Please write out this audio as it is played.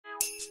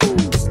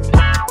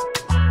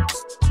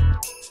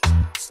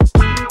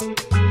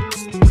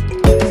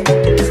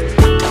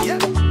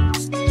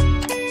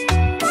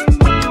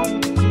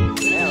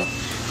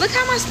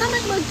my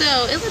stomach look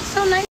though? It looks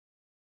so nice.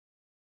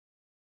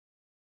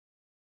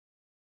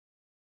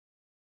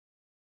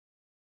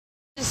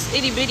 Just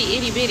itty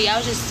bitty. I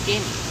was just skinny.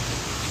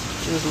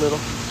 She was little.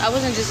 I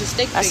wasn't just a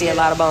stick figure. I see a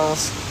lot of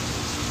bones.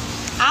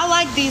 I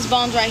like these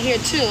bones right here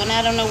too, and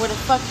I don't know where the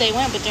fuck they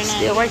went, but they're not.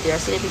 Still right there. I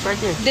see it right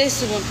there.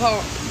 This is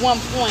one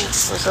point.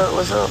 What's up?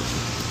 What's up?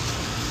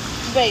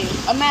 Babe,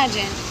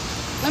 imagine.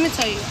 Let me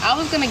tell you, I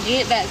was gonna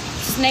get that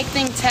snake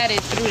thing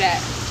tatted through that.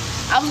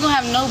 I was gonna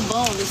have no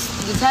bone.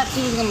 The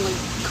tattoo was gonna look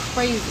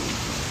crazy.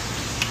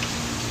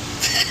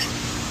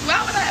 Why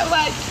would I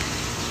like?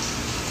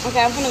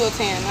 Okay, I'm gonna go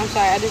tan. I'm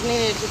sorry. I just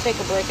needed to take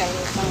a break out of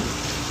this phone.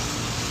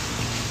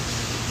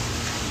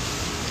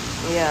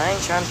 Yeah, I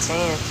ain't trying to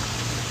tan.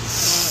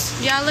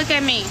 Y'all look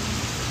at me.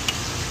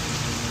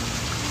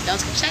 Don't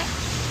touch that.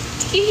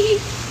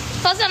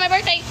 Plus, on my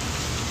birthday.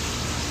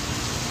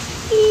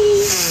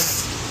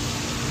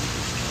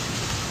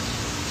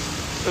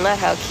 Not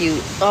how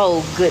cute.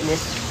 Oh,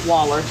 goodness.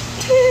 Waller.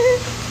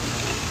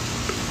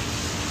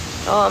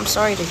 Oh, I'm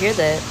sorry to hear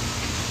that.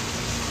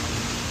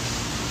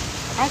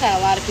 I got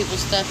a lot of people's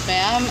stuff,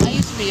 man. I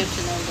used to be up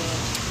to no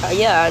good.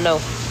 Yeah, I know.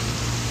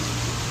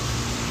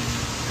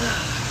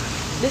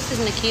 This is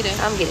Nikita.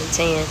 I'm getting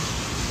tan.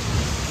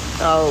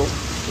 Oh,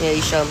 yeah,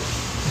 you show me.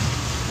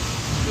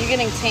 You're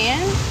getting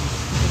tan?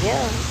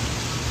 Yeah.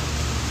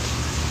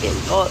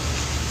 Getting hot.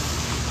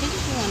 He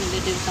just wanted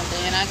to do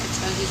something, and I could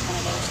tell he's one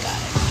of those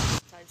guys.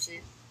 Type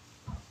shit.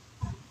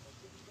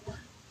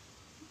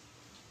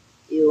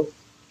 Ew.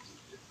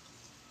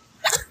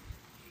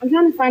 I'm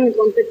trying to find this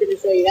one picture to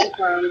show you. That's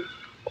from.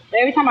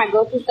 Every time I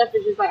go through stuff,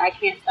 it's just like I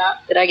can't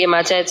stop. Did I get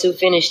my tattoo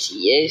finished?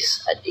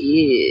 Yes, I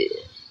did.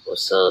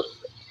 What's up?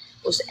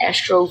 What's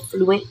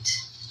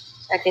Astrofluent?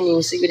 I can't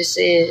even see what it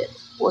said.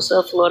 What's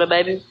up, Florida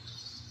baby?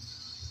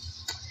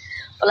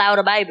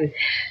 Florida baby.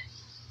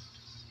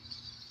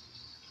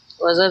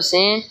 What's up,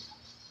 Sin?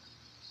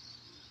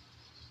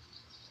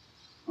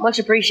 Much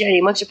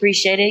appreciated. Much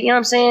appreciated. You know what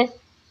I'm saying?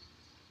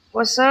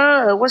 What's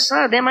up? What's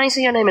up? Damn, I ain't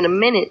seen your name in a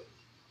minute.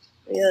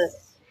 Yeah.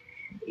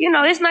 You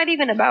know, it's not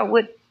even about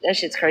what... That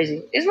shit's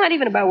crazy. It's not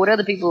even about what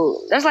other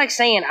people... That's like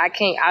saying I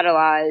can't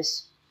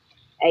idolize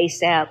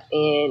ASAP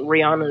and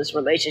Rihanna's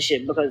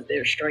relationship because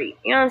they're straight.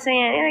 You know what I'm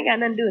saying? It ain't got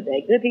nothing to do with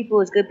that. Good people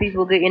is good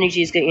people. Good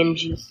energy is good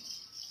energy.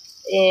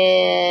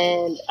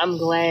 And I'm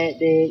glad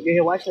that you're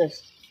here watching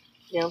us.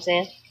 You know what I'm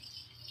saying?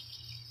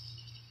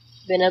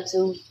 Been up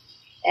to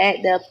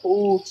at the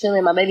pool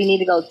chilling. My baby need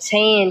to go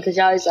tan because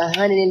y'all it's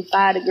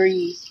 105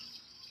 degrees.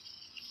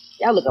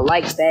 Y'all look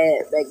alike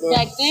bad back then.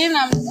 Back then,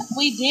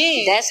 we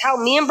did. That's how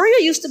me and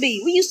Bria used to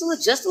be. We used to look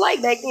just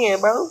alike back then,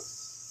 bro.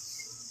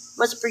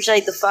 Much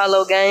appreciate the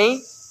follow,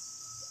 gang.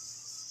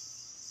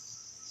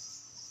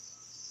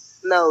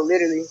 No,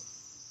 literally.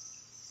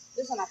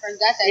 This when I first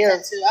got that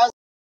tattoo. I was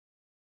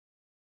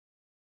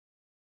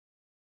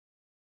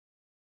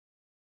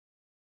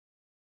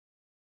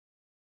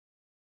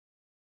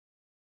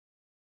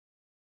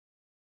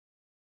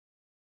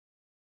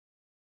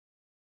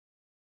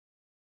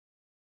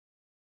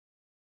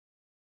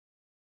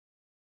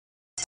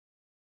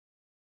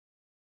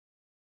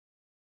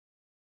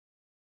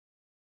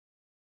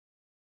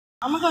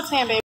I'm gonna go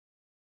tan, baby.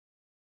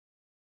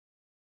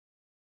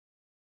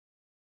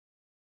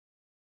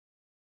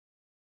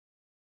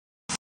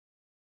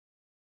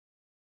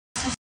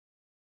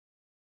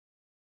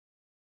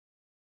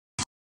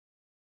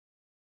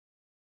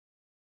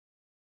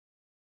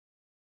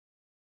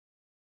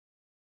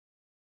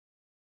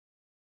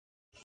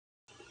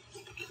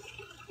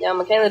 Yeah,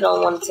 Michaela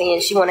don't want to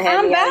tan. She want to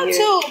have me out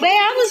here. I'm about to, babe.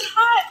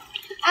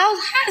 I was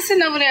hot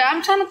sitting over there.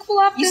 I'm trying to cool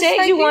off. You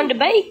said you wanted to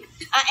bake.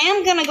 I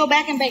am gonna go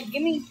back and bake.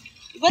 Give me.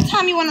 What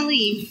time you want to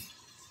leave?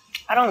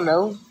 I don't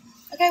know.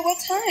 Okay, what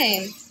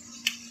time?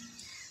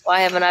 Why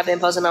haven't I been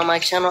posting on my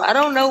channel? I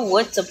don't know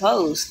what to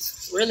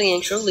post. Really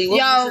and truly.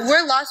 Y'all,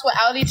 we're lost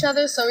without each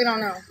other, so we don't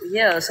know.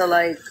 Yeah, so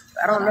like,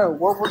 I don't know.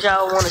 What would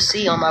y'all want to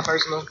see on my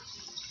personal?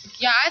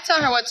 Yeah, I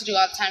tell her what to do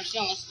all the time. She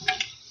don't listen to me.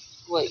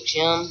 What,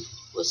 gym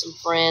with some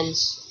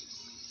friends?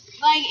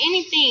 Like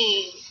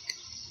anything.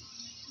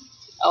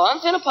 Oh, I'm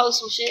finna post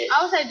some shit.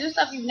 I would say do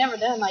stuff you've never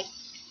done. Like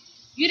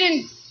you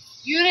didn't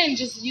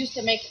just used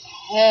to make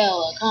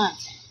hella content.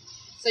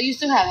 So you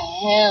still have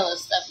hella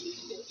stuff you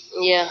can do.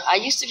 Yeah, I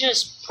used to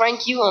just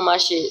prank you on my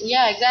shit.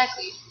 Yeah,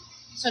 exactly.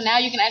 So now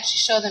you can actually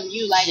show them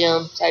you like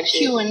gym type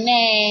shit.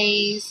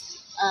 Q&As,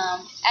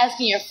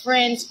 asking your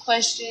friends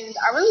questions.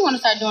 I really want to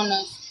start doing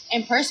those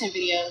in-person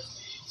videos.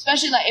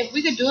 Especially like if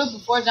we could do it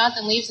before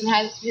Jonathan leaves and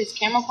has his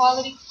camera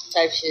quality.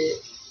 Type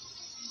shit.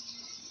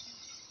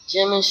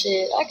 Gym and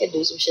shit. I could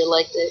do some shit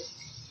like that.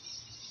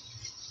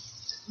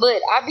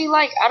 But I be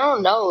like, I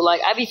don't know.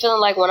 Like, I be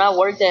feeling like when I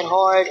work that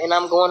hard and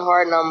I'm going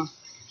hard and I'm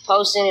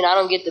posting and I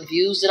don't get the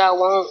views that I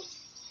want,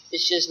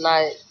 it's just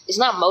not, it's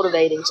not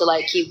motivating to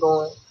like keep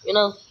going, you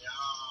know?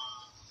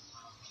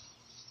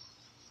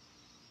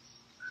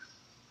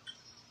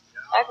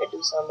 I could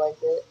do something like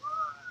that.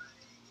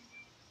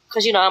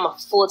 Because, you know, I'm a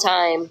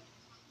full-time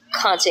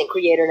content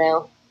creator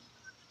now.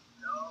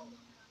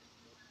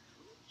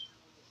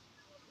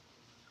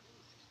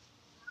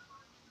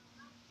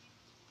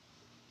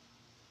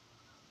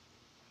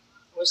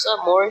 What's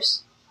up,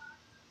 Morris?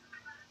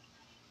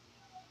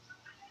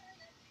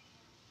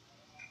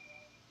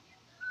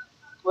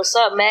 What's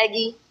up,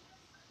 Maggie?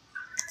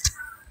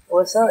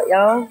 What's up,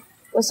 y'all?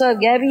 What's up,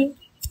 Gabby?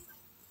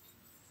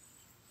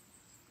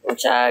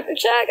 What y'all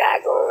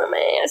got going,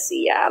 man? I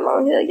see y'all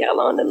on here. Y'all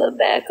on the little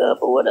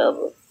backup or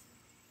whatever.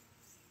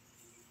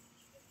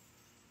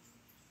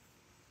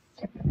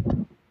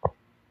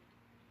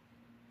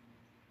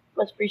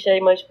 Much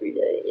appreciated, much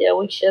appreciated. Yeah,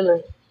 we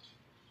chilling.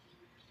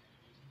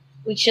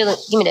 We chilling.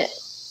 Give me that.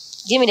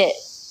 Give me that.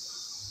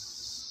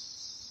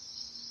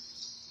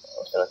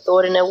 I'm gonna throw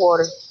it in that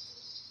water.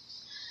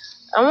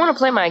 I want to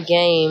play my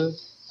game.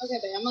 Okay,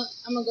 babe.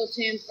 I'm gonna go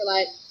tan for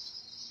like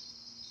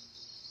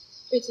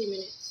 15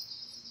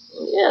 minutes.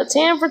 Yeah,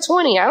 10 for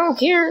 20. I don't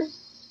care.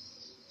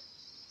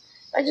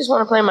 I just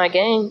want to play my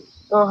game.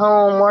 Go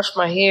home, wash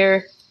my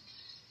hair,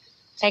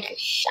 take a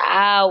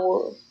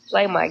shower,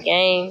 play my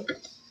game.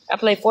 I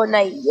play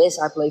Fortnite. Yes,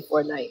 I play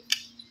Fortnite.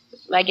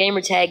 My gamer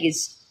tag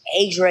is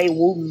Adre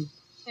Wooten.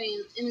 Okay,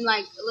 and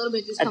like a little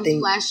bit just comes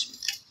flash.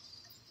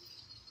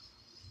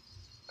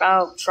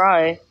 I'll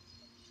try.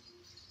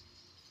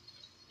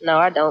 No,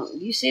 I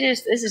don't. You see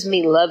this? This is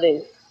me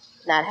loving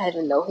not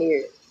having no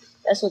hair.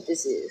 That's what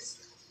this is.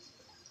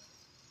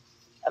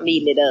 I'm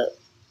eating it up.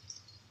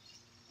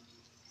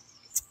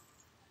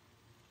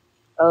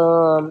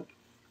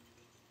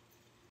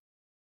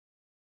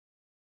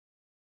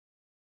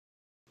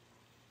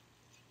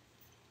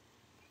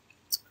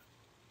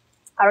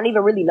 I don't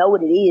even really know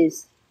what it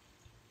is.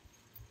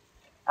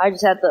 I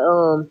just have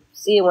to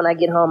see it when I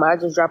get home. I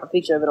just drop a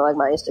picture of it on like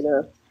my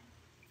Instagram.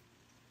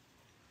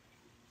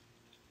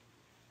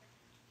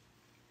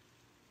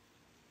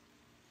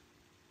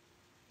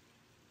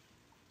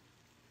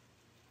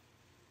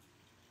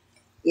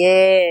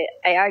 Yeah,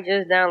 hey, I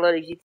just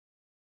downloaded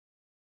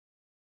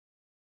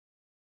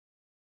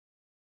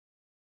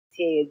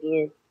GTA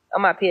again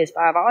on my PS5.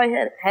 I already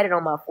had it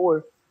on my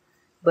 4,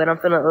 but I'm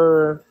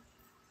finna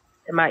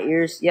in my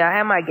ears. Yeah, I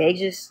have my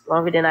gauges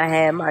longer than I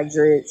had my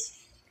dreads.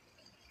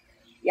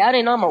 Y'all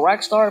didn't know I'm a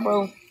rock star,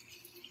 bro.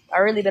 I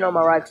really been on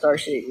my rock star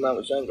shit when I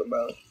was younger,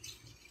 bro.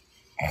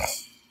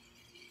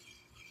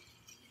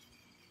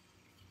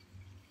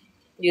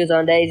 You was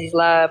on Daisy's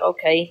live,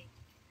 okay.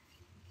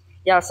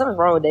 Y'all, something's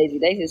wrong with Daisy.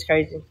 Daisy's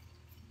crazy.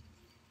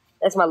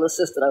 That's my little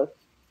sister, though.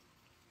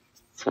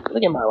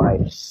 Look at my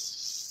wife.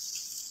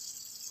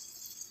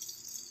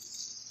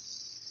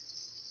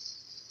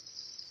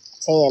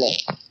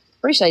 Tana.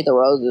 Appreciate the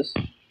roses.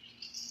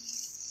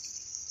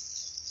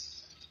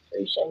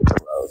 Appreciate the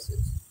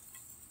roses.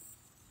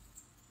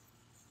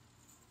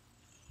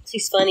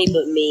 She's funny,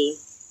 but me.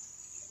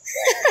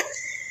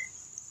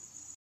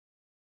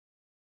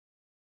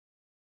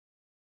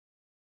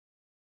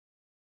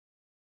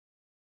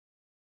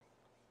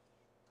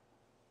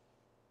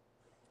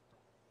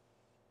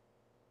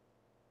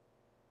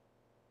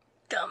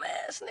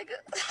 Dumbass nigga.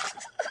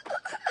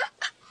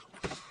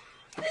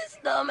 This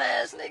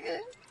dumbass nigga.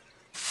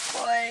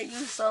 Boy,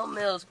 you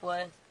something else,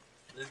 boy.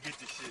 Let's get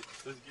this shit.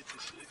 Let's get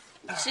this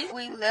shit. See,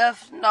 we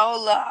left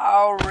NOLA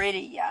already,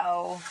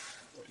 y'all.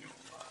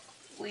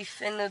 We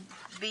finna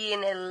be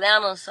in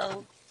Atlanta,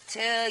 so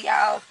tell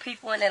y'all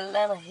people in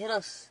Atlanta, hit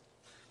us.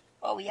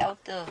 Oh, we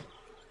out there.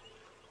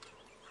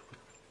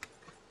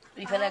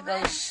 We finna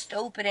go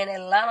stupid in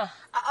Atlanta.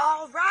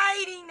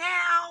 Alrighty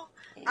now.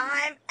 Yeah.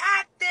 I'm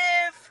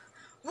active.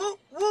 Woo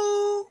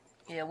woo.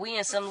 Yeah, we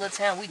in some little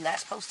town we not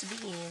supposed to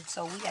be in,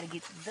 so we gotta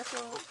get to the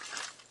road.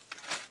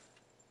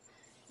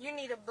 You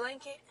need a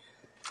blanket?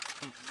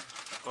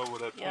 Oh,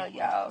 what up? Yeah,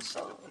 y'all,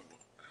 so.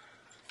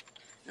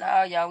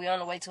 Nah, y'all, we on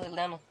the way to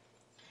Atlanta.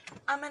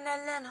 I'm in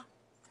Atlanta.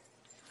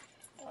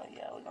 Oh,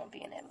 yeah, we gonna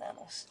be in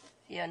Atlanta.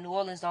 Yeah, New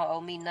Orleans don't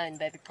owe me nothing,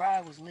 baby.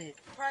 Pride was lit.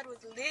 Pride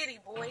was litty,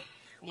 boy.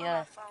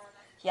 Yeah.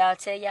 Y'all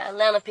tell y'all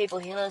Atlanta people,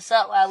 hit us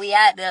up while we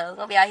out there. We're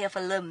gonna be out here for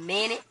a little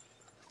minute.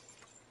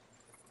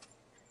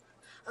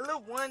 A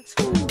little 1,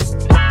 2.